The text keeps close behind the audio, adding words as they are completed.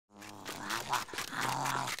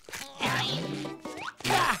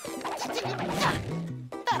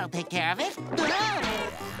take care of it.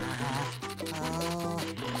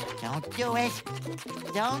 Don't do it.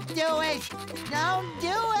 Don't do it. Don't do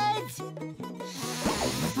it.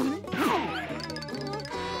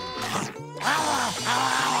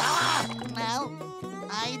 Well,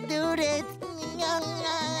 I did it.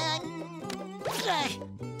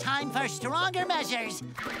 Time for stronger measures.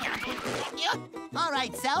 All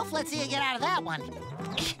right, Self, let's see you get out of that one.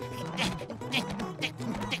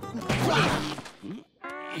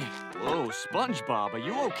 Whoa, SpongeBob, are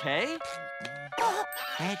you okay?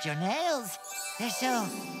 At your nails. They're so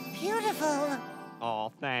beautiful.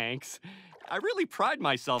 Oh, thanks. I really pride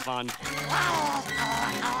myself on...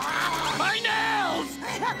 My nails!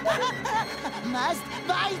 Must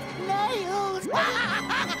bite nails.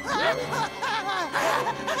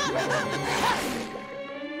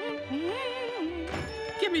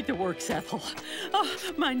 Get me to work, Ethel. Oh,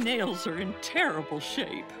 my nails are in terrible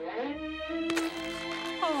shape.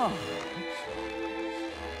 Oh.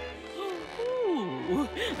 Ooh,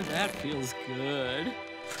 that feels good.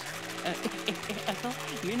 Ethel,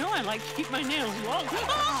 you know I like to keep my nails long.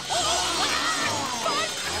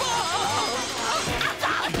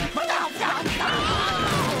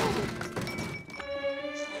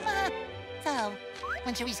 So,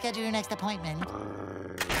 when should we schedule your next appointment?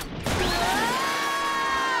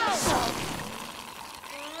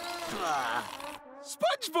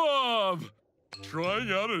 SpongeBob!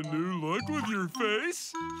 Trying out a new look with your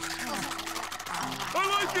face? I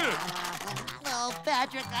like it! Oh,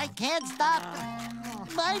 Patrick, I can't stop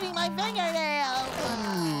biting my fingernail.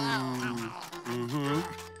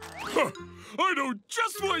 Huh, I know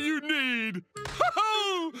just what you need!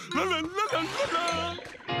 La la la la la!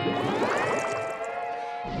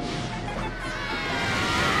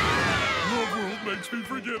 Love World makes me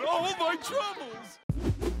forget all my troubles!